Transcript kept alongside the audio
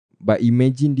But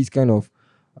imagine this kind of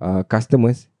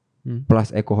customers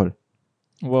plus alcohol.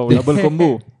 Wow, double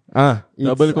combo. It's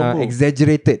Double combo.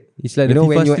 exaggerated. It's like You know,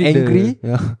 when you're angry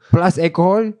plus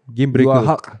alcohol, game you are breaker.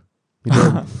 Hulk.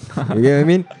 You get what I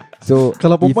mean? So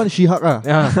Kalau perempuan She-Hulk lah.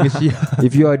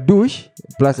 if you are douche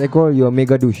plus alcohol, you are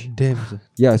mega douche. Damn.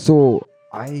 Yeah, so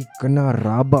I kena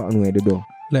rabak at the door.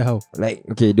 Like how? Like,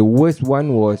 okay, the worst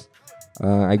one was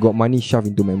I got money shoved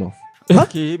into my mouth.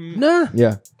 Okay. Nah.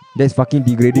 Yeah, that's fucking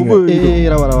degrading. Over.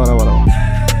 Rawat.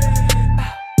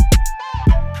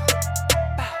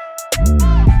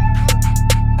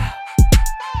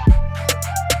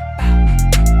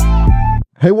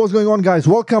 Hey, what's going on, guys?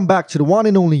 Welcome back to the one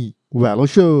and only Wello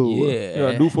Show.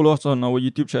 Yeah, do follow us on our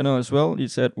YouTube channel as well.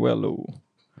 It's at Wello.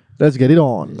 Let's get it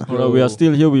on. Alright, we are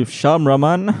still here with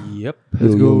ShamRahman. Yep.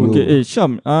 Let's go. Okay, hey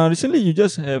Sham. Recently you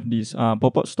just have this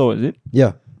pop-up store, is it?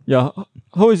 Yeah. Yeah.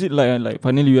 How is it like? Like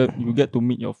finally you get to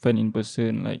meet your fan in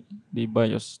person. Like they buy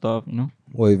your stuff, you know?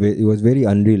 Well, it was very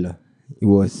unreal. It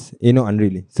was, not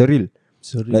unreal. Surreal.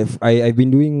 Sorry. Like I've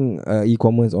been doing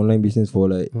e-commerce online business for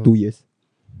like 2 years.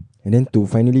 And then to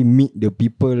finally meet the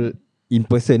people in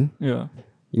person, Yeah.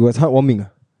 it was heartwarming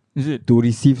Is it? to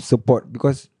receive support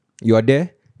because you are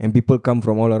there and people come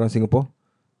from all around Singapore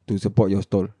to support your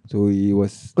stall. So it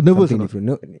was Nervous something or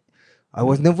not? different. No, I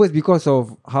was nervous because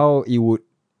of how it would.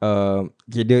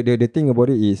 Okay, the thing about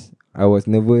it is I was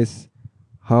nervous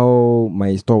how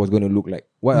my store was going to look like.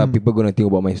 What are people going to think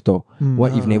about my store?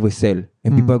 What if never sell?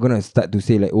 And people are going to start to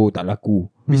say like, oh, tak laku.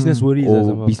 Business worries.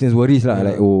 Oh, business worries lah.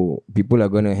 Like, oh, people are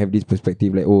gonna have this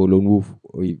perspective like, oh, Lone Wolf,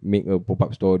 we make a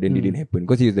pop-up store, then it didn't happen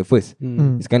because he was the first.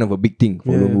 It's kind of a big thing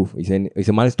for Lone Wolf. It's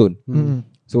a milestone.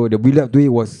 So the build up to it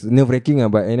was nerve-wracking,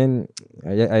 but and then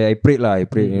I prayed lah. I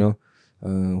prayed, you know,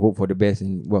 hope for the best.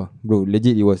 And wow, bro,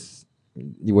 legit, it was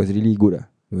really good.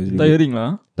 It was really Tiring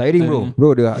lah. tiring,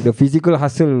 bro. The physical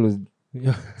hustle was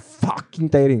fucking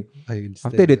tiring.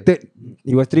 After the third,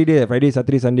 it was 3 days, Friday,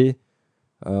 Saturday, Sunday.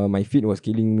 My feet was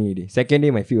killing me already. Second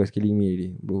day, my feet was killing me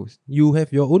already, bro. You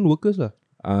have your own workers lah.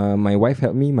 My wife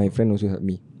helped me. My friend also helped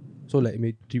me. So like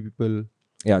maybe 3 people.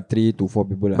 Yeah, 3 to 4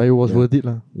 people lah. But it was yeah. worth it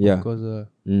lah. Yeah. Because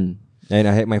And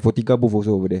I had my Fotica booth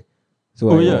also over there. So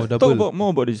Oh I yeah. was- Talk more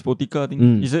about this Botica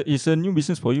thing. It's a new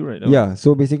business for you, right? Yeah.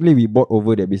 So basically, we bought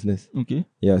over that business. Okay.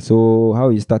 Yeah. So how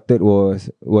it started was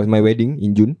my wedding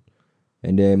in June,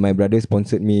 and then my brother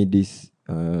sponsored me this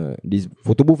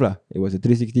photo booth lah. It was a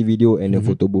 360 video and a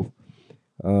photo booth.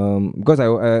 Because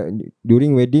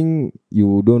during wedding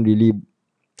you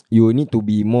need to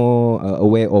be more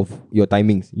aware of your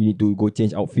timings. You need to go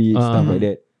change outfits, stuff like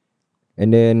that.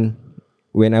 And then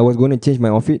when I was going to change my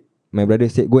outfit, my brother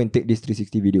said, go and take this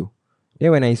 360 video.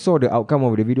 Then when I saw the outcome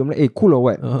of the video, I'm like, hey, cool or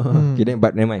what? Okay, then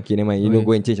but never mind. You know,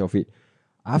 go and change outfit.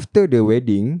 After the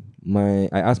wedding, I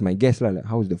asked my guests lah, like,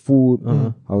 how's the food?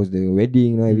 How's the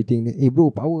wedding? Everything. Hey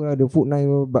bro, power lah, the food nice.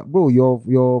 But bro,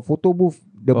 your photo booth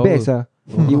the Power. best ah.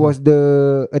 It was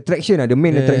the attraction the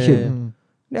main attraction.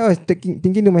 Then I was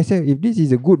thinking to myself, if this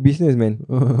is a good business, man,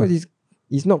 because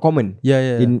it's not common.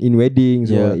 In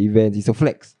weddings or events, it's a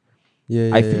flex.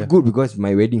 I feel good because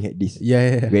my wedding had this.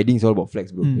 Wedding is all about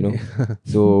flex, bro. You know.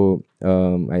 So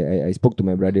I spoke to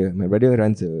my brother. My brother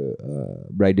runs a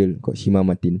bridal called Shima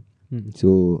Martin.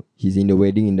 So he's in the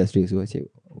wedding industry. So I said,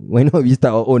 why not we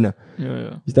start our own?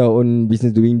 Yeah. We start our own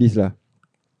business doing this lah.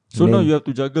 So And now then- you have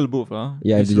to juggle both,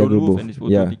 Yeah, I have This to juggle Lone Wolf both. and this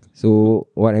Yeah. Botica. So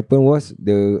what happened was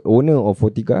the owner of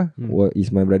Fotica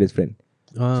is my brother's friend.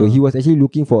 So he was actually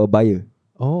looking for a buyer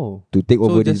to take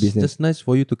over this business. Just nice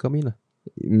for you to come in lah.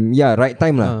 Yeah, right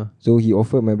time lah. So he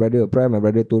offered my brother a price. My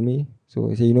brother told me. So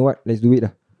I said, you know what? Let's do it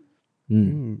lah.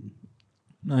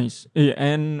 Nice. Hey,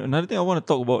 and another thing I want to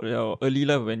talk about your early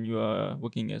life when you are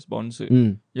working as bouncer.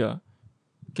 Yeah.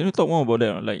 Can you talk more about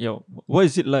that? Like, what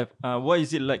is it like? What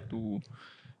is it like to,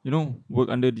 work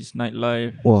under this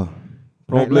nightlife Wow.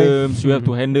 problems? You have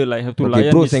to handle, like, have to Okay,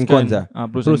 layan pros this and cons kind-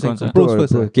 pros and cons. Pros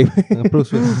first. Okay. Pros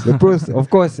first. The pros, of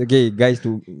course. Okay, guys,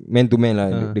 to man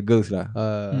lah. The girls lah.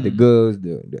 The girls,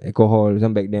 the alcohol,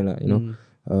 some back then lah. You know,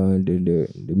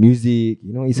 the music. You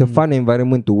know, it's a fun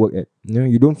environment to work at. You know,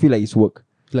 you don't feel like it's work.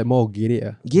 Like more get it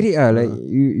Get it like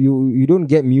you don't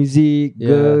get music,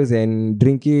 girls and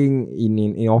drinking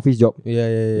in office job.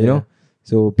 You know,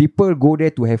 so people go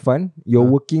there to have fun. You're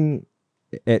working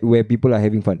at where people are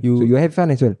having fun. So you have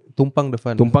fun as well. Tumpang the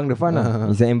fun. Tumpang the fun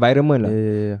lah. It's an environment lah.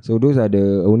 So those are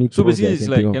the only So pros basically, that I it's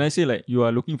can like, think of. can I say like you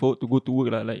are looking forward to go to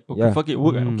work lah? Like, okay, Yeah. fuck it,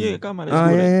 work. Okay, come on, let's go.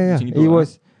 Like, Yeah. macam gitu lah.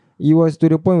 It was to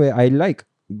the point where I like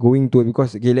going to,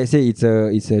 because okay, let's say it's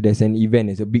a there's an event,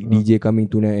 there's a big DJ coming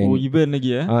tonight, and event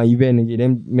lagi event lagi.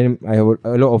 Then I have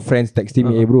a lot of friends texting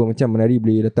me, bro, macam menari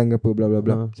boleh datang ke apa, blah blah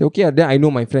blah. So okay, then I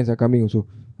know my friends are coming also.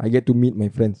 I get to meet my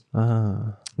friends.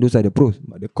 Those are the pros,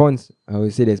 but the cons, I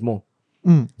would say there's more.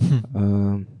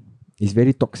 It's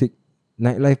very toxic.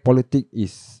 Nightlife politics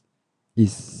is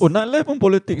nightlife pun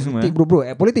politics semua. Bro,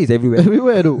 politics is everywhere.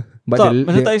 Everywhere tu. But tak,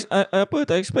 macam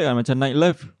tak expect lah macam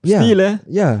nightlife. Yeah, Still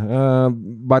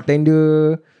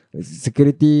bartender,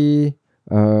 security,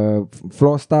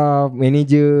 floor staff,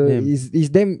 manager, is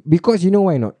them, because you know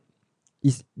why not?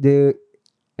 It's the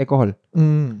alcohol.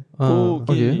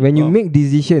 Okay. When you make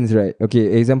decisions, right?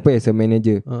 Okay, example as a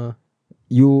manager,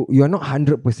 you are not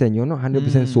 100%. You're not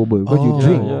 100% sober because you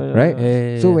drink,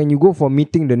 right? So when you go for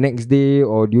meeting the next day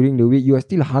or during the week, you are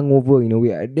still hungover in a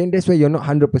way. Then that's why you're not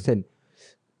 100%.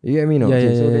 You get me? No?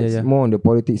 So that's more on the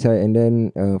politics side. And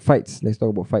then fights. Let's talk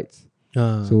about fights.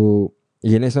 So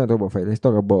let's not talk about fights. Let's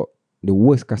talk about the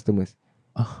worst customers.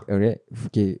 Alright.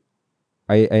 Okay.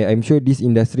 I'm sure this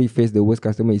industry face the worst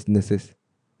customer is nurses.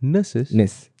 Nurse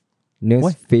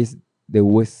face the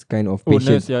worst kind of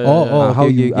patient. How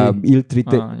you are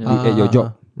ill-treated at your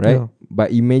job, right? But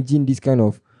imagine this kind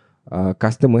of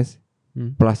customers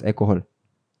plus alcohol.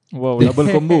 Wow, double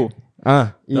combo.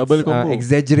 Double combo.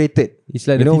 Exaggerated. It's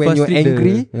like, you know, when you're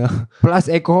angry plus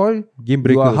alcohol, game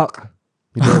breaker. you are Hulk.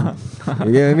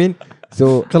 You get what I mean?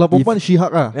 So Kalau perempuan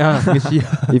She-Hulk lah.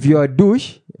 If you are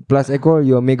douche plus alcohol,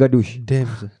 you are mega douche. Damn.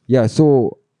 Yeah,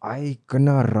 so I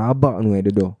kena rabak at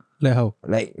the door. Like how?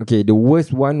 Like, okay, the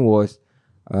worst one was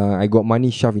I got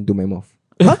money shoved into my mouth.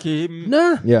 Okay.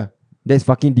 Yeah, that's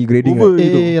fucking degrading.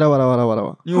 Rawa.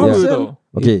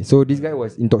 Okay, so this guy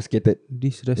was intoxicated.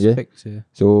 Disrespect.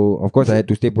 So of course I had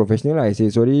to stay professional lah. I say,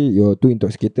 sorry, you're too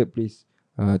intoxicated, please.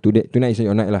 Tonight is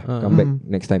your night lah. Come back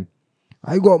next time.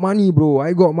 I got money, bro.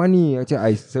 I got money.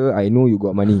 Actually, sir, I know you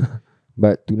got money,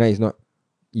 but tonight is not.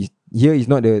 Here is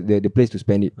not the place to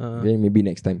spend it. Okay, maybe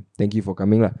next time. Thank you for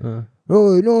coming lah.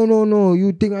 Oh, no.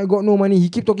 You think I got no money? He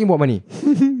keep talking about money.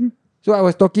 So I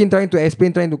was talking, trying to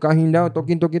explain, trying to calm him down.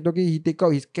 Talking. He take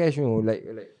out his cash, like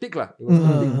tick lah. It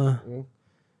was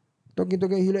talking.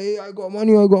 He like, hey, I got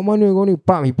money.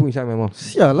 Pam, he put inside my mouth.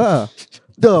 Sial lah.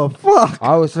 The fuck?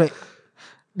 I was like,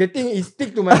 the thing is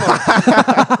stick to my mouth.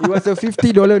 It was a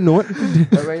 $50 note.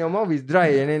 But when your mouth is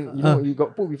dry and then you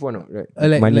got poo before, no, right?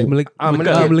 Like melekit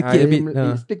a bit.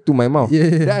 It stick to my mouth.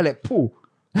 Then I like poo.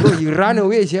 Bro, he ran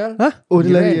away, Sial.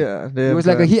 He ran. It was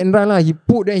like a hit and run lah. He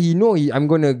put, then he know I'm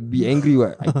gonna be angry.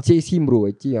 What? I chase him, bro.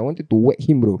 Actually, I wanted to whack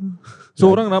him, bro.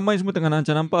 So orang ramai semua tengah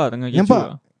nampak, tengah kecoh.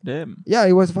 Nampak? Damn. Yeah,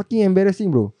 it was fucking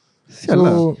embarrassing, bro. Sial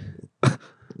lah.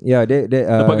 Yeah, that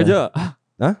dapat kerja?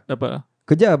 Dapat lah.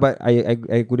 Kerja, but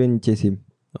I couldn't chase him.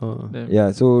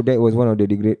 Yeah, so that was one of the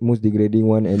most degrading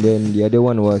one. And then the other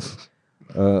one was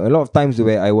a lot of times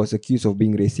where I was accused of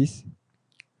being racist.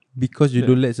 Because you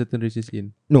don't let certain races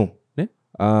in. No.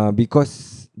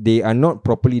 Because they are not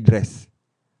properly dressed.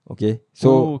 Okay.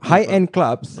 So high-end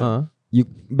clubs, you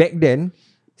back then,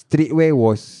 streetwear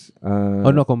was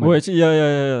not common. Oh, actually,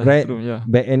 yeah. Right. True, yeah.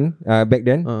 Back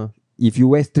then, if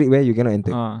you wear streetwear, you cannot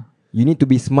enter. You need to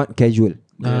be smart casual.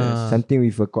 Something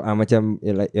with macam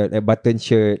like a button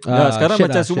shirt. Sekarang shirt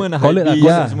macam lah, semua shirt. nak Collar lah,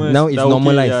 hypebeast yeah. semua Now it's dah okay,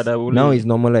 normalized. dah Now it's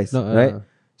normalized, right?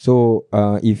 So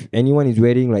if anyone is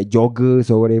wearing like joggers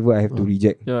or whatever, I have to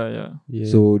reject. Yeah.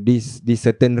 So this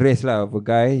certain race lah of a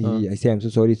guy, I say, I'm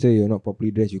so sorry sir, you're not properly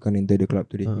dressed, you can't enter the club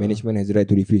today. Management has the right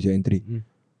to refuse your entry.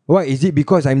 What, is it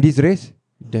because I'm this race?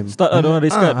 Damn. Start orang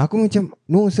race card. Aku macam,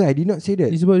 no sir, I did not say that.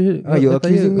 It's about You're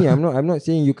accusing me. I'm not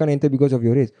saying you can't enter because of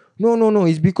your race. No,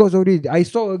 it's because of this. I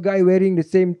saw a guy wearing the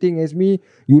same thing as me.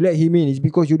 You let him in. It's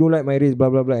because you don't like my race, blah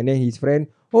blah blah. And then his friend,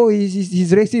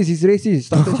 he's racist.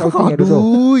 Started shouting at the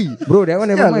door. Bro, that one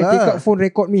never mind. Take out phone,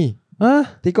 record me.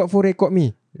 Take out phone, record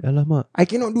me. Alamak. I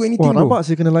cannot do anything, bro. Rabak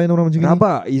sih kena layan orang macam ni.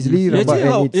 Rabak, easily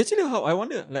rabak. Actually, how I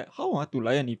wonder, like, how to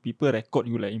layan if people record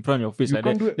you like in front of your face You like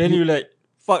can't that. do it. Then you like,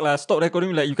 fuck lah, stop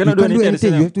recording. Like you cannot You do can't do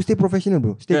anything. anything. You have to stay professional,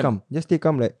 bro. Stay calm. Just stay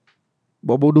calm, like.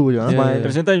 Buat bodoh je. At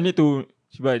the same time, you need to.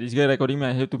 This guy recording me,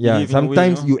 I have to behave in a way,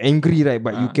 sometimes you angry, right?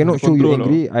 But you cannot show you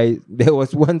angry. There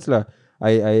was once lah.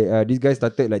 This guy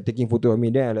started like taking photo of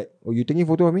me. Then I like, oh, you taking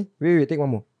photo of me? Wait, take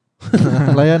one more.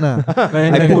 Layan lah.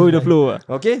 I go with the flow.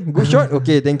 Okay, good shot.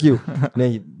 Okay, thank you.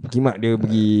 Then kimak dia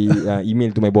pergi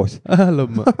email to my boss.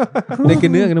 Alamak. Dia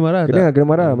kena marah. Kena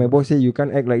marah. My boss say you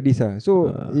can't act like this.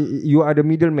 So you are the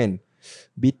middleman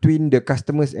between the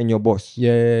customers and your boss.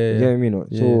 Yeah. You get what I mean?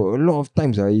 So a lot of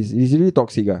times it's really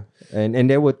toxic. And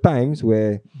there were times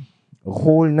where a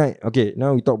whole night. Okay,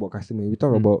 now we talk about customers. We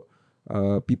talk about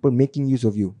people making use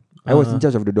of you. I was in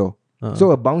charge of the door.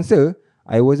 So a bouncer,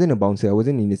 I wasn't a bouncer. I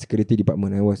wasn't in the security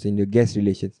department. I was in the guest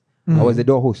relations. I was the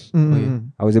door host.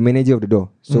 I was the manager of the door.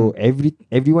 So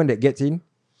everyone that gets in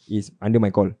is under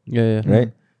my call. Yeah.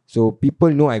 Right? So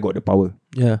people know I got the power.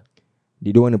 Yeah.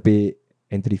 They don't want to pay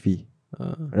entry fee.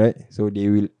 Right? So they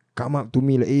will come up to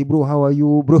me like, hey bro, how are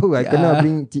you? Bro, I kena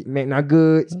bring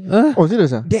McNuggets. Oh,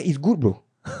 serious ah? That is good, bro.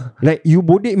 Like you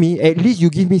bodek me, at least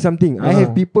you give me something. I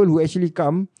have people who actually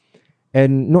come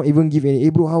and not even give any.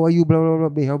 Hey bro, how are you? Blah blah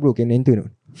blah. Hey, how bro, can enter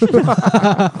not?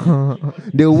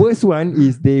 The worst one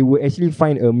is they will actually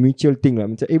find a mutual thing lah.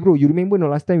 Macam, hey bro, you remember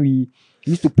no last time we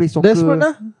used to play soccer? Desperate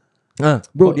lah.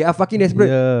 Bro, they are fucking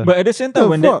desperate. Yeah. But at the same time,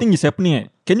 when that thing is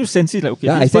happening, can you sense it? Like, okay,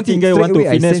 I this sense fucking it guy want to straight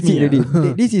away. finesse I sense it me. already.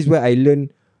 This is where I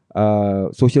learn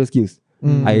social skills.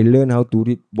 I learn how to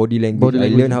read body language. I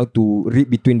learn how to read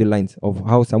between the lines of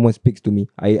how someone speaks to me.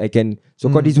 I can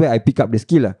called this way I pick up the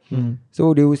skill lah. So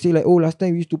they will say like, oh last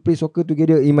time we used to play soccer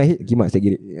together. In my head, Kimak saya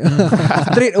get it.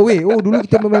 Straight away. Oh dulu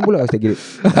kita main bola, saya get it.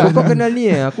 Oh, kau kenal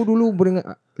ni aku dulu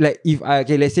like if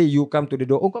okay, let's say you come to the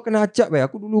door. Oh kau kena acap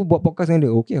aku dulu buat podcast dengan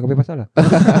dia. Okay, aku punya pasal lah.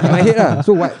 In my head lah.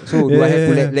 So what? So do I have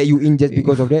to let you in just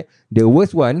because of that? The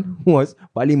worst one was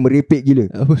paling merepek gila.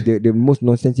 The most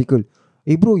nonsensical.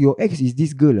 Hey bro, your ex is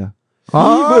this girl lah.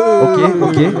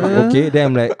 Okay. Then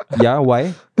I'm like, yeah,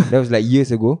 why? That was like years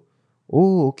ago.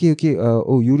 Oh, okay.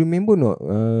 Oh, you remember not?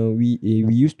 We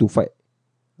used to fight.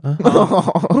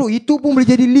 Bro, itu pun boleh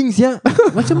jadi link ya.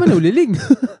 Macam mana boleh link?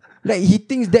 Like he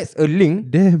thinks that's a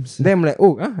link. Damn. Then I'm like,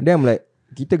 then I'm like,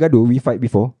 kita gaduh, we fight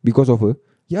before because of her.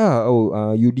 Yeah,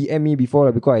 you DM me before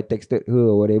lah because I texted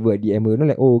her or whatever. I DM her.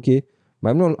 I'm like, oh okay,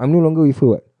 but I'm no longer with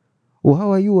her. What? Oh,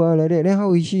 how are you like that? Then how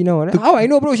is she now? Like, how I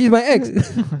know, bro? She's my ex.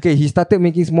 Okay, he started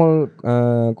making small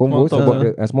combos about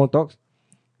the small talks.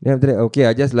 Then after that, okay,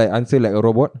 I just like answer like a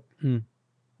robot.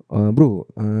 Bro,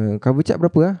 cover charge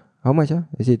berapa How much I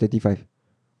say 35.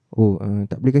 Oh,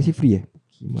 tak boleh kasih free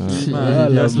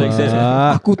Just like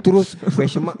that. Aku terus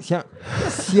question mark sial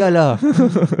lah.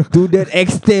 To that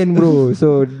extent, bro.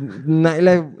 So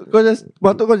nightlife. Kau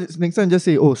next time just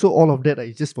say, oh, so all of that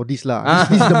is just for this lah.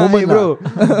 This is the moment bro.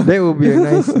 That would be a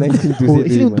nice thing to say.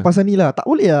 Actually untuk pasal ni lah, tak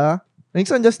boleh lah. Next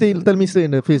time just tell me straight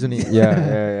in the face only.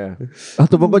 Yeah.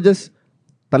 Ataupun kau just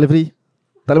tak boleh free,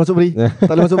 tak boleh masuk free, tak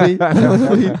boleh masuk free, tak boleh masuk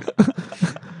free.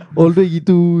 All day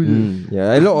gitu.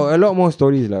 Yeah, a lot more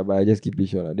stories lah, but I just keep it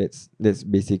short lah. That's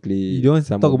basically. You don't want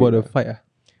to talk about the fight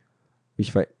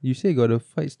Which fight? You say got the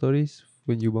fight stories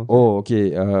when you bounce. Oh,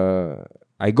 okay.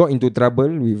 I got into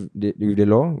trouble with the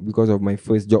law because of my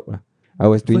first job lah. I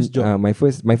was First job? my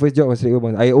first job was straight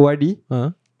away. I ORD.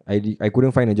 I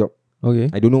couldn't find a job.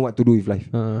 Okay. I don't know what to do with life.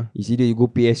 It's either you go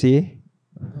PSA,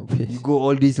 you go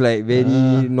all these like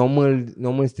very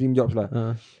normal stream jobs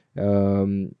lah.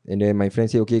 And then my friend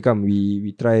say, okay, come,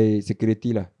 we try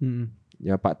security lah.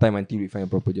 Yeah, part time until we find a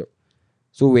proper job.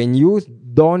 So when you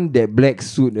don that black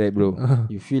suit, right, bro,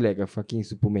 you feel like a fucking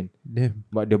Superman. Damn.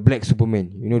 But the black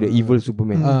Superman, you know, the evil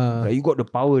Superman. Like you got the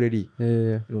power already.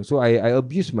 Yeah. You know, so I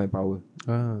abused my power.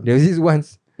 There was this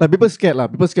once. Like people scared lah.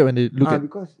 People scared when they look at.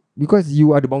 Because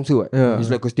you are the bouncer, what? Yeah.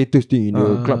 It's like a status thing in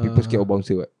the club. People scared of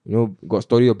bouncer, what? You know, got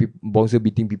story of bouncer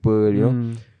beating people. You know.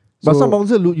 But some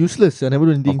bouncers look useless. I never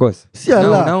do anything. Of course. Sial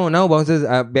lah. Now bouncers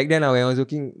back then when I was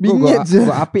working, Bingit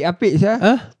got apik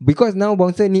because now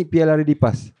bouncer need PLRD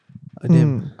pass.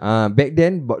 Damn. Back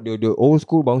then, but the old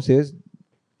school bouncers,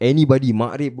 anybody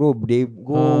makrib, bro, they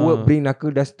go work, bring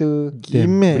knuckle duster,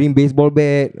 bring baseball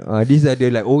bat. These are the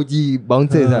like OG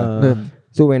bouncers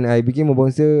So when I became a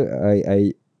bouncer,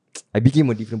 I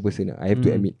became a different person. I have to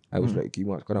admit. I was like,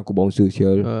 Kimak, sekarang aku bouncer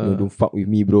sial. You know, don't fuck with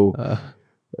me, bro.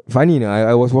 Funny,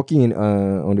 I was walking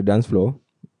on the dance floor.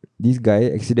 This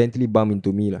guy accidentally bumped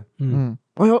into me lah.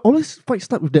 I always fight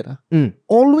start with that.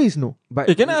 Always no.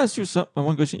 But Can I ask you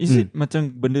one question? Is it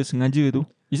macam benda sengaja tu?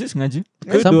 Is it sengaja?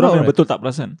 Ke Somehow, diorang yang betul tak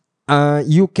perasan?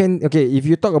 you can, okay, if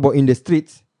you talk about in the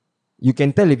streets, you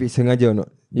can tell if it's sengaja or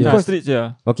not. Because streets,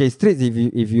 Okay, streets,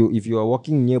 if you are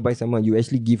walking nearby someone, you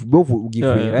actually both would give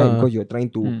way, right? Because you're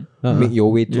trying to make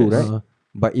your way through, right?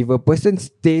 But if a person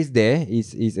stays there,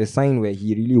 is a sign where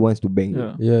he really wants to bang.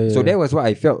 Yeah. So that was what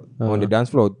I felt on the dance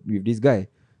floor with this guy.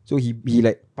 So he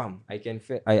like, pam,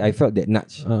 I felt that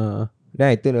nudge. Then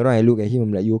I turn around, I look at him,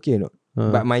 I'm like, you okay or not?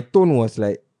 But my tone was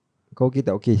like, kau okay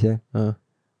tak okay sah?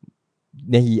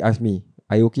 Then he asked me,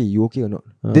 are you okay? You okay or not?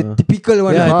 The typical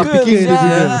one.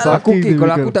 Typical. Aku okay.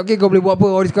 Kalau aku tak okay, kau boleh buat apa?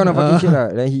 All this kind of fucking shit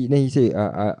lah. Then he say,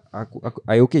 aku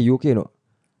I okay? You okay or not?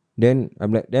 Then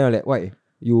I'm like, why?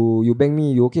 You bang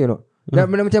me, you okay or not? Dah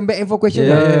macam back and forth question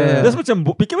lah. That's macam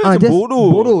fikir macam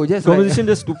bodoh. Just conversation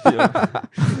just stupid.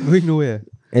 Going nowhere.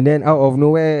 And then out of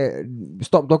nowhere,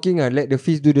 stop talking let the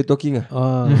fish do the talking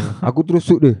Aku terus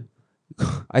shoot dia.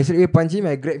 I straight away punch him,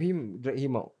 I drag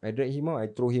him out.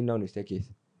 I throw him down the staircase.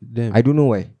 Damn. I don't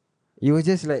know why. It was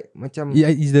just like macam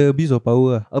Yeah, it's the abuse of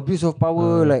power. abuse of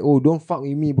power. Like, oh, don't fuck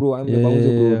with me, bro. I'm the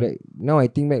bouncer, bro. Like, now I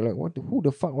think back, like, who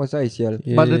the fuck was I, sial?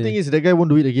 But the thing is, that guy won't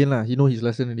do it again lah. He know his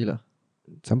lesson already lah.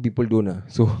 Some people don't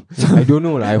So I don't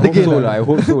know lah. I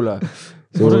hope so lah.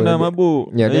 So Orang dah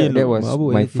mabuk. yeah, that was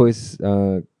mabuk my anything. first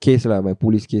case lah, my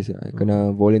police case. I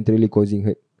kena voluntarily causing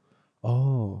hurt.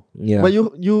 Oh. Yeah. But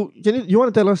you want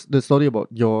to tell us the story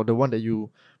about the one that you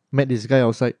met this guy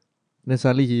outside, then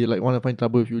suddenly he like want to find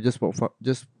trouble with you just for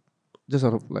just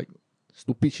out of like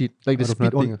stupid shit, like the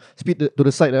Out of speed nothing. to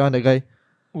the side that guy.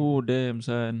 Oh damn,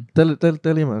 son. Tell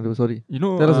him the story. You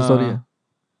know, Tell us the story.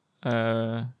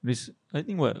 This I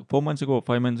think 4 months ago or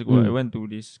 5 months ago, I went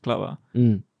to this club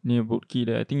near Boat Quay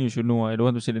there. I think you should know. I don't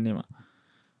want to say the name.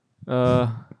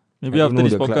 Maybe I after know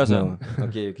this the club podcast. now.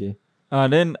 Okay.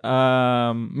 Then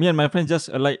me and my friends just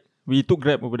we took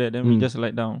Grab over there. Then we just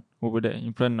lied down over there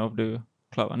in front of the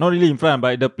club. Not really in front,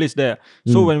 but the place there.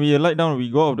 So when we lied down, we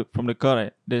go out from the car.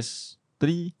 Right, there's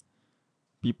 3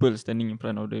 people standing in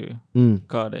front of the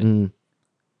car there.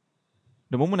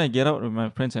 The moment I get out with my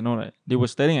friends and all, right, they were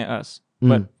staring at us.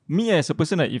 But me as a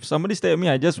person, right, if somebody stare at me,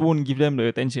 I just won't give them the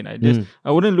attention. I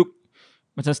wouldn't look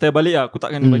macam stare balik lah. Aku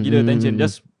takkan bagi dia attention.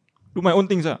 Just do my own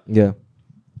things lah. Yeah.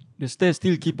 The stare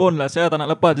still keep on lah. Saya tak nak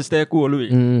lepas je stare aku all the way.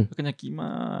 Aku kena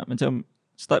kimak macam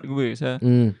start gue saya.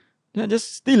 Yeah,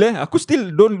 just still aku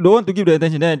still don't want to give the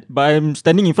attention there. But I'm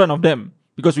standing in front of them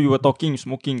because we were talking,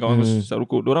 smoking. Kawan aku isap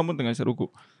rokok. Diorang pun tengah isap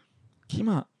rokok.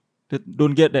 Kimak, they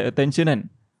don't get that attention kan.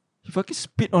 He fucking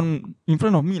spit in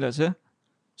front of me lah saya.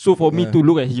 So for me to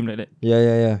look at him like that.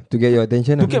 Yeah. To get your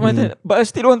attention. To get my attention. But I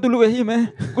still don't want to look at him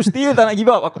Aku still tak nak give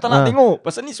up. Aku tak nak tengok.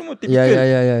 Pasal ni semua typical.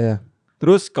 Yeah.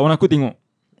 Terus kawan aku tengok.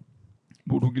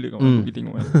 Bodoh gila kawan aku pergi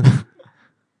tengok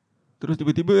Terus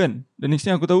tiba-tiba kan, the next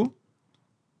thing aku tahu,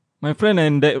 my friend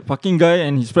and that fucking guy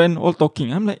and his friend all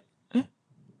talking. I'm like,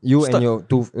 You and your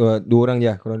 2 orang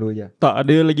je. Korang 2 je. tak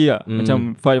ada lagi lah.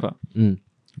 Macam 5 lah.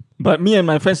 But me and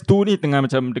my friends 2 ni tengah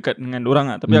macam dekat dengan dorang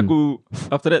lah. Tapi aku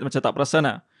after that macam tak perasan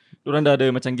lah. Dorang dah ada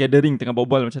macam gathering, tengah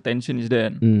berbual, macam tension is there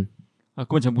kan.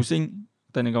 Aku macam pusing.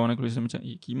 Tanya kawan aku macam,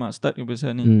 Kima start ke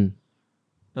pasal ni.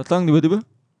 Datang tiba-tiba,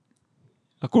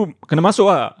 aku kena masuk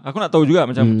lah. Aku nak tahu juga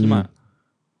macam Kima,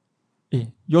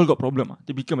 you all got problem lah.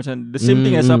 Typical macam the same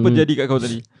thing as apa jadi kat kau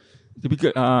tadi. Typical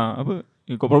apa,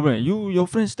 you got problem. Your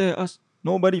friends stare at us.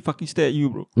 Nobody fucking stare at you,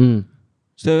 bro.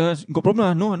 Stare at us. Got problem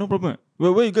lah? No problem.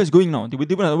 Where you guys going now?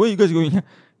 Tiba-tiba where you guys going?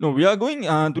 No, we are going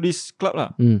to this club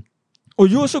lah. Oh,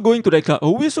 you also going to that club?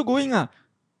 Oh, we also going lah.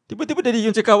 Tiba-tiba dari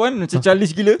macam kawan, macam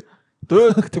childish gila.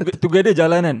 Terus together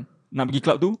jalanan nak pergi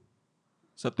club tu.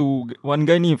 One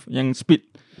guy ni yang spit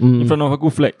in front of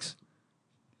aku flex.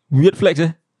 Weird flex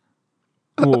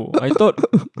Oh, I thought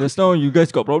just now you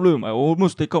guys got problem. I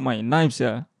almost take out my knives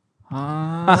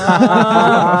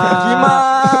Kima,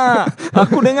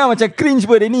 aku dengar macam cringe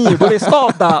ber ni. Boleh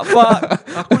stop tak? Fuck,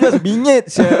 aku just bingit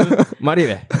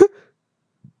Marif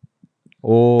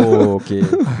Oh, okay.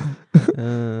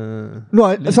 No,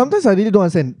 sometimes I really don't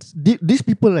understand. These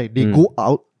people, right, they go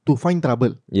out to find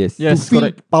trouble. Yes. To feel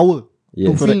correct. power. Yes.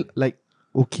 To feel like,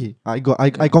 okay,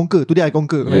 I conquer. Today I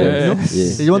conquer. You know?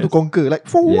 Yes. They want to conquer. Like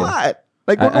for what?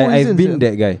 Like for no reason. I've been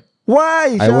that guy.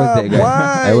 Why? I was that guy.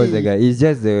 Why? I was that guy. It's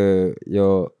just the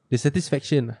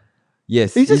satisfaction.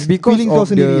 Yes. It's just because feeling kau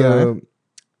sendiri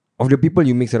of the people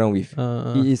you mix around with.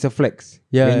 It is a flex.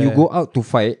 Yeah, When you go out to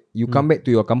fight, you come back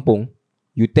to your kampung,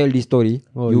 you tell this story.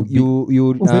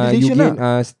 You validation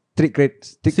gain street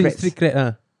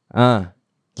cred.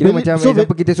 Kira macam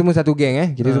example kita semua satu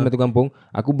geng Kita semua satu kampung.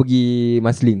 Aku pergi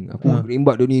Masling, aku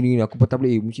rimbat dia ni, aku patah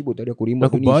balik musibah tadi aku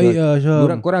rimbat Aku dia ni. baik lah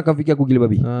Syam. Korang akan fikir aku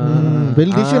gila babi.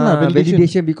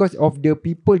 Validation. Because of the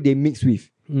people they mix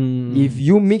with. If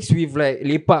you mix with like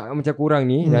lepak macam korang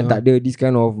ni dan tak ada this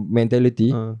kind of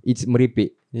mentality, it's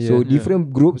merepek. So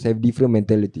different groups have different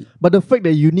mentality. But the fact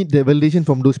that you need the validation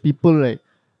from those people, right,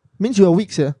 means you are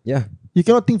weak, sir. Yeah. You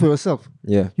cannot think for yourself.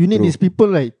 Yeah. You need these people,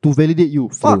 right, to validate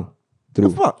you. Fuck. True.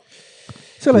 The fuck.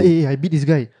 So like, hey, I beat this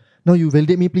guy. Now you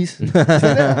validate me, please. It's like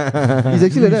that. It's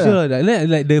actually like that. Sure,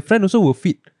 like the friend also will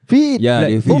fit. Feed. Yeah, like,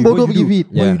 they feed. bodoh pergi feed.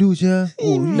 What you do, Syah?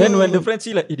 Then when the friend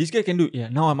see like, this guy can do,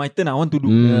 now my turn, I want to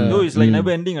do. So it's like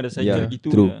never ending ada cycle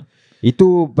gitu. True.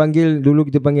 Itu dulu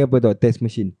kita panggil apa tau? Test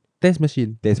machine. Test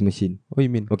machine. What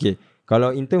you mean? Okay.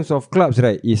 Kalau in terms of clubs,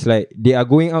 right, it's like they are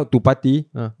going out to party,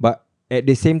 but at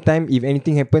the same time, if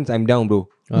anything happens, I'm down,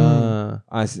 bro.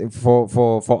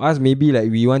 For us, maybe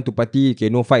like we want to party, okay,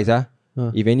 no fights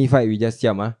If any fight we just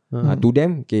siam to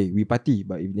them, okay, we party.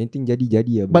 But if anything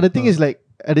jadi But the thing is like,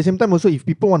 at the same time also, if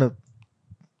people want to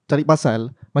cari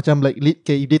pasal, macam like,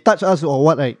 okay, if they touch us or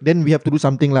what, right, then we have to do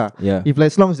something lah. Yeah. If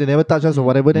like, as long as they never touch us or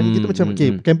whatever, then kita macam,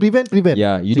 okay, can prevent.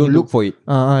 Yeah, you So don't look for it.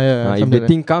 If the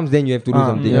thing comes, then you have to do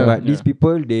something. yeah. But these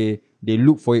people, they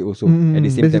look for it also. At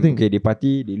the same that's the time, thing. okay, they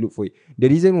party, they look for it.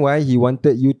 The reason why he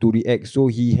wanted you to react,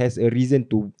 so he has a reason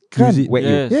to Use it. whack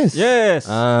you. Yes.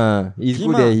 It's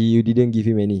good that you didn't give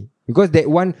him any. Because that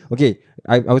one, okay,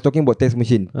 I was talking about test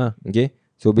machine. Okay,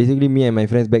 so basically me and my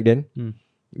friends back then,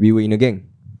 we were in a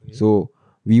gang. So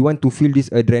we want to feel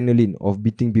this adrenaline of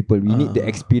beating people. We need the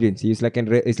experience. It's like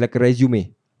a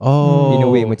resume. In a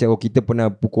way, macam kita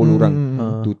pernah pukul orang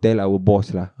to tell our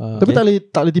boss lah. Tapi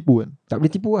tak boleh tipu kan? Tak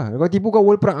boleh tipu lah. Kalau tipu kau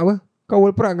world prank apa? Kau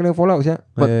world prank kena fall out siap.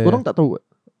 But orang tak tahu.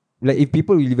 Like if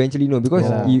people will eventually know,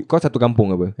 because kau satu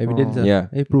kampung apa? Evidence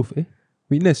proof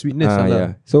Witness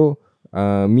yeah. So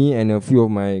me and a few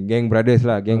of my gang brothers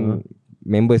lah, gang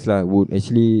members lah, would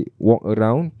actually walk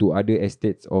around to other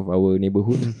estates of our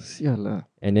neighborhood. Sial lah.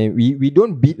 And then we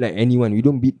don't beat like anyone. We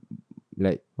don't beat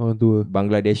like orang tua,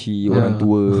 Bangladeshi, orang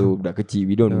tua, budak kecil.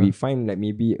 We don't. We find like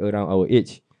maybe around our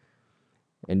age.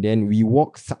 And then we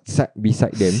walk sat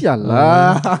beside them. Sial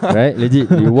lah. Right? Legit.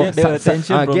 We walk Get their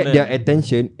attention from get them. their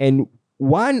attention, and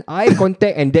one eye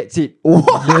contact, and that's it.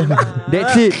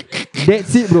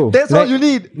 That's it, bro. That's all you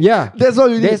need. Yeah. That's all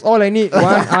you need. That's all I need.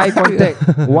 One eye contact,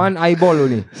 one eyeball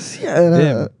only. Sial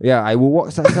lah. Yeah, I will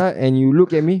walk sat and you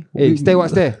look at me. Hey, stare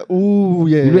what stare? Ooh,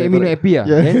 yeah. You look at me not happy Yeah.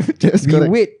 Then Yes, correct.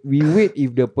 we wait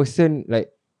if the person like,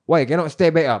 why cannot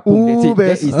stare back Ooh, that's it.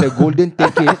 That is the golden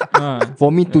ticket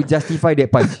for me to justify that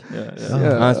punch.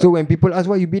 So when people ask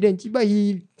why you beat them, Ciba,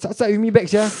 he sat with me back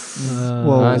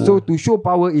Wow. so to show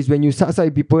power is when you sat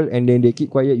with people and then they keep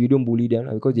quiet, you don't bully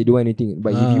them because they don't want anything.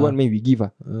 But if you want, man, we give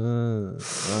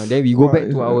then we go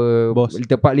back to our boss.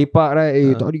 tempat lepak,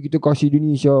 right? Tadi kita kasih dia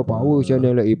ni power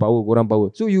then like power, korang power.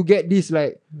 So you get this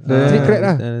like secret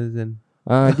lah.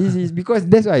 This is because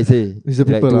that's why I say It's the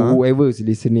like people to lah. whoever is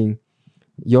listening,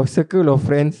 your circle of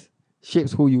friends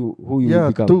shapes who you will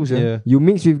become. True, yeah. You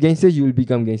mix with gangsters, you will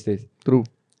become gangsters. True.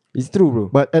 It's true, bro.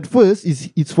 But at first,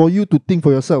 it's for you to think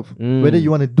for yourself whether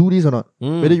you want to do this or not,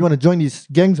 whether you want to join these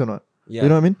gangs or not. Yeah. You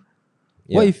know what I mean?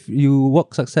 What if you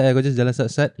walk sat-sat, kau just jalan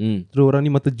sat-sat, terus orang ni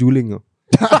mata juling kau.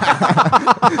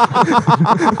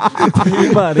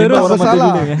 Terus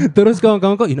bersalah. Terus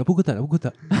kawan-kawan kau, nak pukul tak?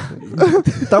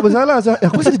 Tak bersalah.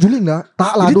 Aku rasa dia juling lah.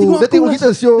 Tak lah, dia tengok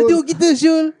kita Dia tengok kita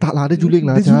Syul. Tak lah, dia juling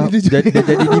lah. Dia Dia jadi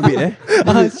debate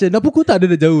Syul, nak pukul tak?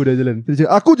 Dia dah jauh dah jalan. Dia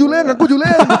cakap, aku juling.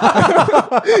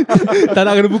 Tak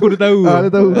nak kena pukul, dia tahu.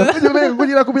 Dia tahu. Aku juling.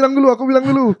 Aku bilang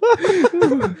dulu.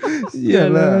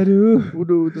 Sialah, aduh.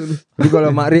 Bodoh betul. Tapi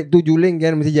kalau makrib tu juling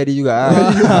kan mesti jadi juga.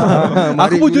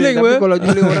 Aku pun juling, tapi apa? kalau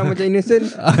juling orang macam innocent,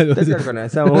 takkan kau nak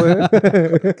asam apa.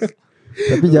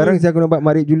 Tapi jarang sih aku nampak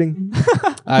makrib juling.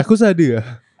 Aku sadar lah.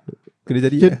 Kena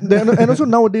jadi. And also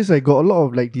nowadays I got a lot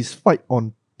of like this fight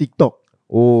on TikTok.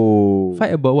 Oh,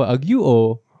 Fight about what? Argue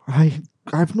or? I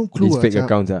have no clue. these fake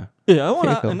accounts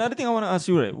Another thing I want to ask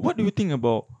you, right? What do you think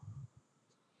about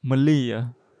Malay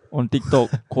on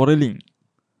TikTok quarreling?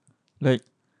 Like,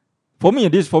 for me,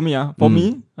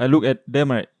 I look at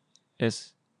them, right,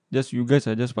 as just you guys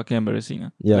are just fucking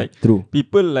embarrassing. yeah, Like, true.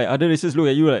 people like other races look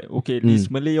at you like, okay, this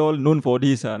Malay all known for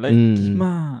this. Like,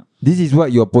 This is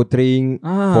what you're portraying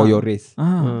for your race.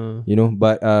 You know,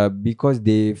 but because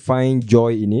they find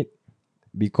joy in it,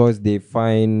 because they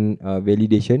find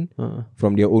validation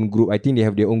from their own group. I think they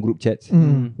have their own group chats.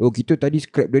 Oh, kita tadi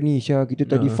scrap dia ni Syah, kita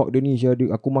tadi fuck dia ni Syah,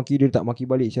 aku maki dia tak maki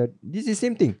balik Syah. This is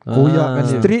same thing. Koyak kan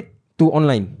dia. Street to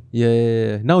online.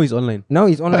 Yeah. Now it's online. Now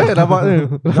it's online.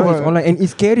 Now it's online, and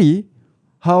it's scary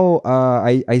how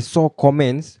I saw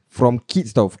comments from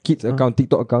kids account,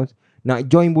 TikTok accounts, nak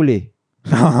join boleh.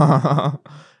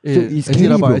 So it's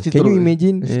scary, bro. Can you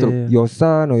imagine your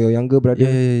son or your younger brother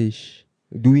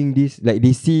doing this? Like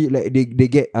they see, like they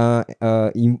get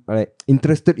like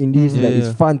interested in this. Like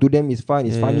it's fun to them. It's fun.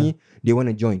 It's funny. They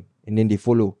want to join, and then they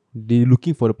follow. They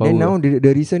looking for the power. And now the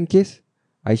recent case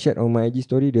I shared on my IG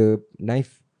story, the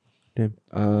knife. Damn.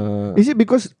 Is it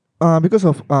because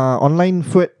of online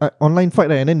fight,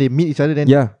 right? And then they meet each other. Then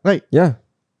right? Yeah.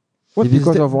 What It's is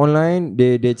because that? of online,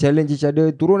 they challenge each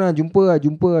other. Turun lah, jumpa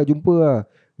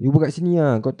kat sini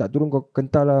lah. Kau tak turun, kau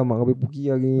kental lah, mak kau puki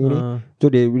lah gini.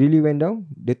 So they really went down.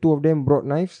 The two of them brought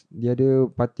knives. The other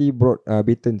party brought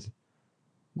batons.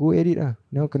 Go at it lah.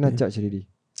 Now kena charge already.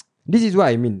 This is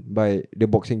what I mean by the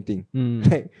boxing thing.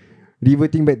 Like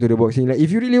reverting back to the boxing. Like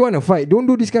if you really want to fight, don't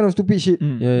do this kind of stupid shit.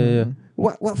 Yeah.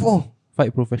 What for? fight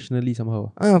professionally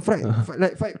somehow. Fight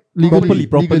Legally.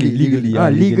 Legally.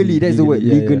 legally. That's the word.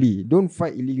 Yeah, Legally. Don't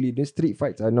fight illegally. The street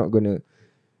fights are not gonna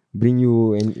bring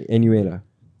you anywhere lah.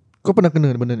 Kau pernah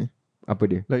kena benda ni? Apa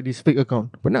dia? Like this fake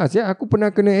account? Pernah aku pernah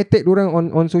kena attack orang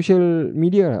on social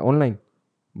media lah, online.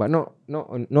 But not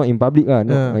in public lah,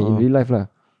 not like in real life lah.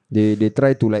 They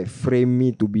try to like frame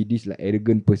me to be this like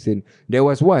arrogant person. There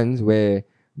was once where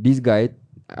this guy,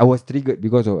 I was triggered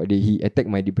because of he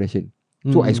attacked my depression.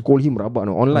 So I scold him rabak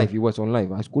on live. It was on live.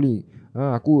 I scold him.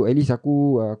 Aku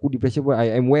depression.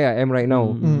 I am where I am right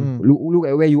now. Look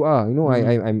at where you are. You know,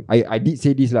 I did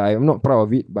say this lah. I'm not proud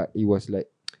of it, but it was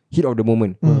like heat of the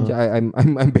moment.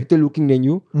 I'm better looking than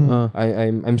you.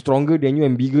 I'm stronger than you.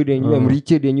 I'm bigger than you. I'm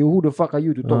richer than you. Who the fuck are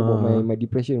you to talk about my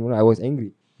depression? I was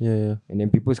angry. Yeah. And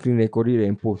then people screen record it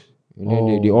and post. And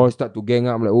then they all start to gang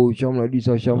up like, oh, Sham like this,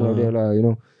 Sham like that lah, you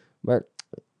know. But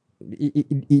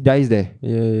it dies there.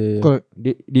 Yeah.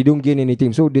 They don't gain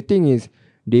anything. So the thing is,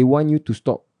 they want you to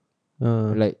stop.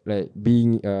 Like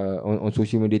being on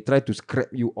social media. They try to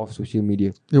scrap you off social media.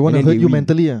 They want to hurt you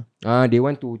mentally. They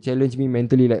want to challenge me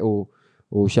mentally. Like oh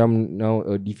Sham now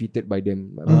defeated by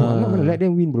them. I'm not gonna let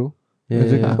them win, bro.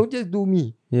 Yeah. I'll just do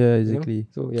me. Yeah, exactly.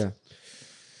 You know? So yeah.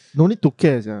 No need to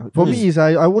care. For me is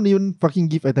I won't even fucking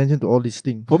give attention to all these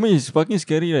things. For me, it's fucking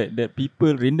scary, right? That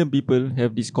random people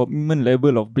have this commitment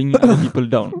level of bringing other people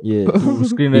down. Yeah. To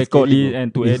screen record it and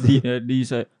to edit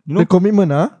this. You know, The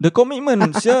commitment, the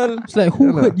commitment, sial. It's like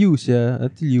who hurt you,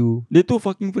 until you. They too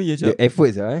fucking free, The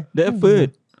efforts, The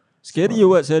effort. Scary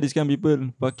or what, sir? These kind of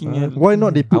people. Fucking hell. Why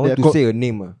not they I put want to say a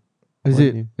name. Is What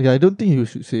it? name? Yeah, I don't think you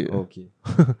should say it. Okay.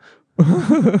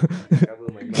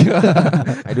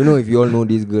 I don't know if you all know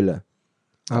this girl lah.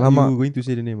 Alamak. You going to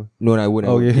say the name? No, I won't.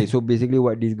 Okay. So basically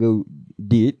what this girl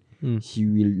did, she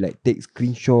will like take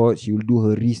screenshots, she will do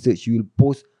her research, she will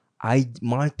post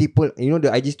multiple, you know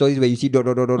the IG stories where you see dot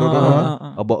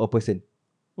about a person.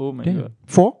 Oh my Damn. god.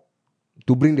 For?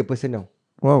 To bring the person down.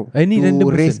 Wow. Any To random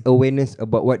raise person. awareness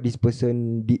about what this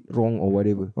person did wrong or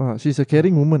whatever. Wow, she's a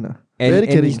caring woman. And Very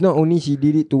caring. it's not only she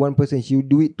did it to one person, she will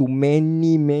do it to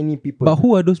many people. But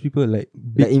who are those people? Like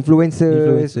big like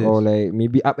influencers influencers. or like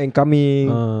maybe up and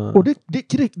coming. Oh, they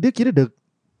kira the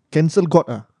cancel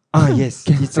god Yes.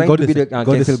 She's trying to be the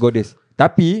cancel goddess.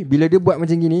 Tapi bila dia buat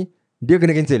macam gini, dia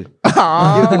kena cancel.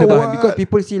 Dia kena bahan because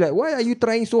people see like, why are you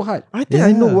trying so hard? I think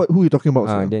I know who you're talking about.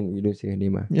 Sir. Then you don't say her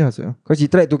name Yeah, sir. Because she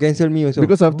tried to cancel me also.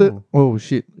 Because after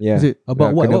shit. Yeah. Is it?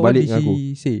 About what? Kena What balik did dengan aku.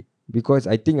 she say? Because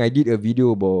I think I did a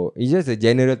video about, it's just a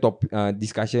general topic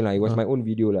discussion lah. It was my own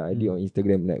video lah. I did on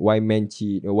Instagram like why men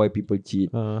cheat or why people cheat.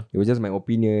 It was just my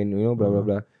opinion, you know, blah blah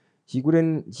blah. She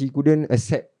couldn't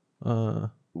accept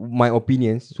my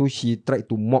opinions, so she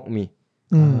tried to mock me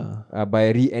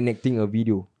by reenacting a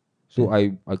video. So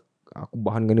aku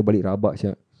bahan kena balik rabak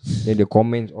siap. Then the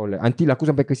comments all like, until aku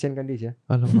sampai kesiankan dia siap.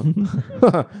 Alamak.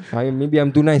 Maybe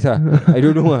I'm too nice I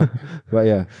don't know But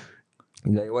yeah,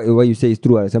 like what you say is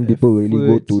true Some people really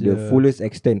go to the fullest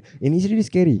extent, and it's really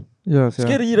scary. Yeah, sir.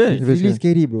 Scary, right? It's really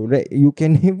scary, bro. Like you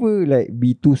can never like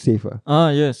be too safe.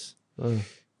 Yes.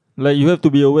 Like you have to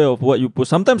be aware of what you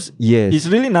post. Sometimes Yes. it's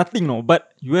really nothing, no,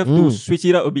 but you have to switch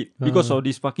it up a bit because of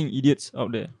these fucking idiots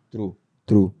out there.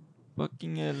 True.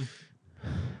 Fucking hell.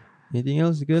 Anything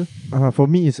else, girl? For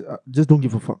me is just don't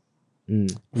give a fuck. Yeah.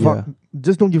 Fuck.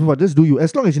 Just don't give a fuck. Just do you.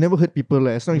 As long as you never hurt people,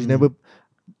 like, as long as you never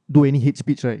do any hate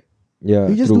speech, right? Yeah.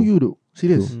 You just true. do you, though.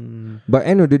 Serious. But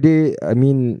end of the day, I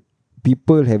mean,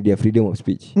 people have their freedom of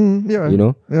speech. Yeah. You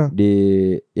know, Yeah.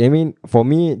 I mean, for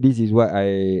me, this is what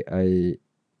I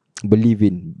believe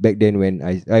in back then when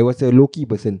I was a low-key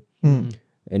person.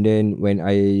 And then when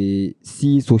I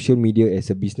see social media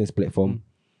as a business platform,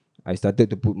 I started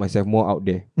to put myself more out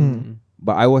there.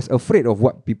 But I was afraid of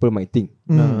what people might think.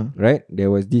 Right?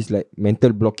 There was this like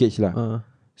mental blockage lah.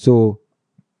 So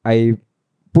I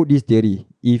put this theory: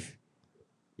 if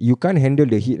you can't handle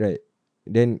the heat, right,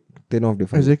 then turn off the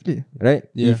phone. Exactly. Right?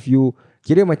 Yeah. If you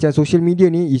kira macam social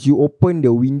media ni is you open the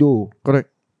window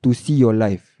Correct. to see your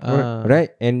life.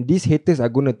 Right? And these haters are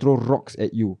gonna throw rocks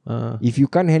at you. If you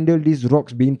can't handle these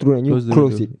rocks being thrown at you, the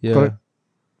close window. it. Yeah. Correct.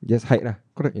 Just hide lah.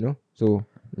 Correct. You know? So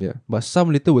yeah. But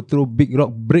some later will throw big rock,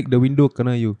 break the window,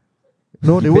 kena you.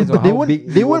 No, they won't. Depends on They how won't. big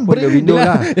They you won't open break the window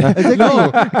lah. Exactly.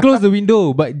 No, close the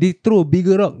window, but they throw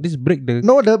bigger rock. Just break the.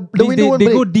 No, the window They won't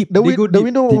break. go deep. The They go the deep.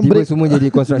 window won't Tiba-tiba break. semua jadi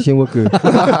construction worker.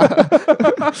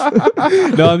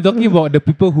 No, I'm talking about the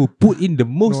people who put in the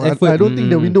most No, effort. I don't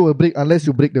think the window will break unless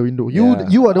you break the window.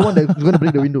 Yeah. You are the one that's gonna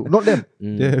break the window, not them.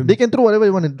 Damn. They can throw whatever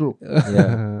they want to throw.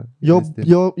 Yeah.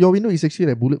 Your window is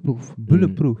actually like bulletproof.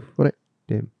 Bulletproof. Correct.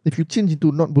 Damn. If you change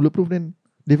into not bulletproof, then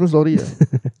different story.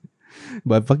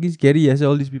 But fucking scary as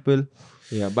all these people.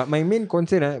 Yeah, but my main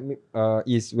concern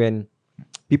is when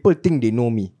people think they know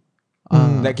me.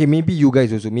 Like okay, maybe you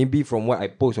guys also, maybe from what I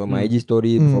post on my IG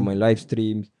story, from my live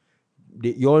streams,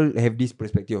 you all have this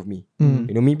perspective of me.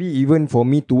 You know, maybe even for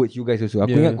me towards you guys also.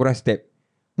 Aku ingat korang step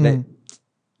like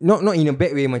not in a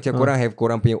bad way, macam korang have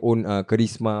korang punya own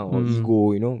charisma or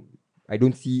ego. You know, I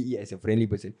don't see it as a friendly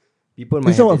person. People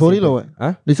might This have one for real or what?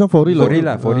 Huh? This one for real? For real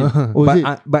lah, for real. Oh, is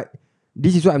it? But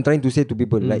this is what I'm trying to say to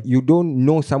people. Like you don't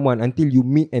know someone until you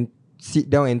meet and sit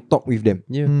down and talk with them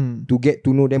to get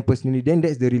to know them personally. Then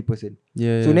that's the real person.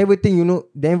 So never think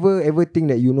never ever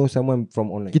think that you know someone from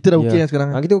online. Kita dah okay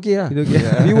sekarang. Kita okay lah. Kita okay.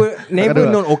 We were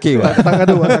never not okay lah. Tak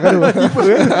gaduh.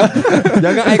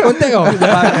 Jangan eye contact kau.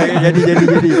 Jadi.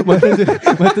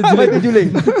 Mata juling.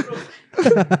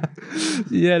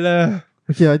 Yalah.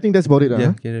 Okay, I think that's about it.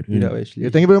 Yeah, can wrap it up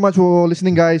actually. Thank you very much for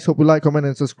listening, guys. Hope you like, comment,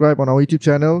 and subscribe on our YouTube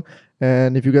channel.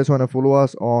 And if you guys want to follow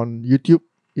us on YouTube,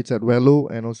 it's at Wello.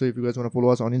 And also, if you guys want to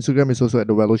follow us on Instagram, it's also at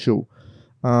The Wello Show.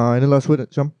 Any last word,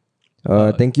 Sham?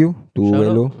 Thank you to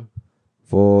Wello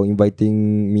for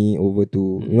inviting me over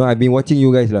to. You know, I've been watching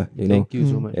you guys lah. You know, Thank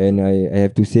you so much. and I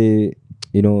have to say,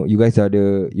 you know, you guys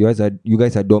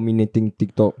are dominating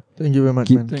TikTok. Thank you very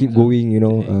much, man. Keep going. You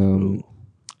know,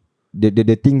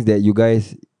 the things that you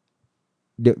guys,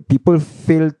 the people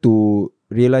fail to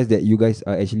realize that you guys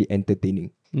are actually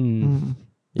entertaining. Thanks,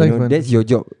 You know, man. that's your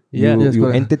job. Yeah. You, Yes, you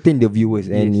correct. entertain the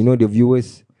viewers, and Yes. you know the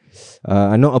viewers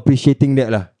are not appreciating that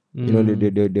lah. You know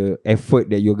the effort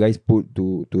that you guys put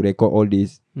to record all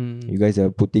this. You guys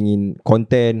are putting in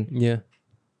content. Yeah.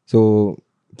 So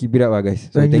keep it up,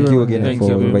 guys. So Thank thank you you very again much. for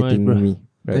Thank you very inviting much, bro. me.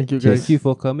 Right. Thank you, Cheers. guys. Thank you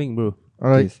for coming, bro.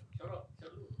 Alright. Cheers.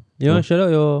 You want to shout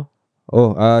out your...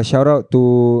 Shout out to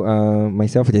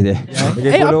myself je.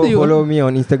 Okay, Hey, up to you. follow me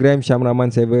on Instagram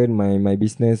ShamRahman7, my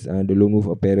business, the Lone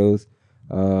Wolf Apparels,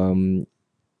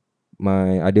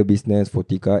 my other business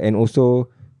Fortica, and also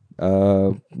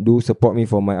do support me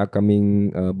for my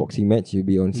upcoming boxing match. It'll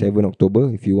be on 7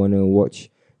 October. If you wanna watch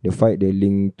the fight, the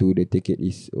link to the ticket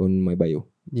is on my bio.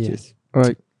 Yeah. Cheers.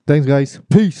 Alright. Thanks, guys.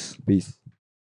 Peace. Peace.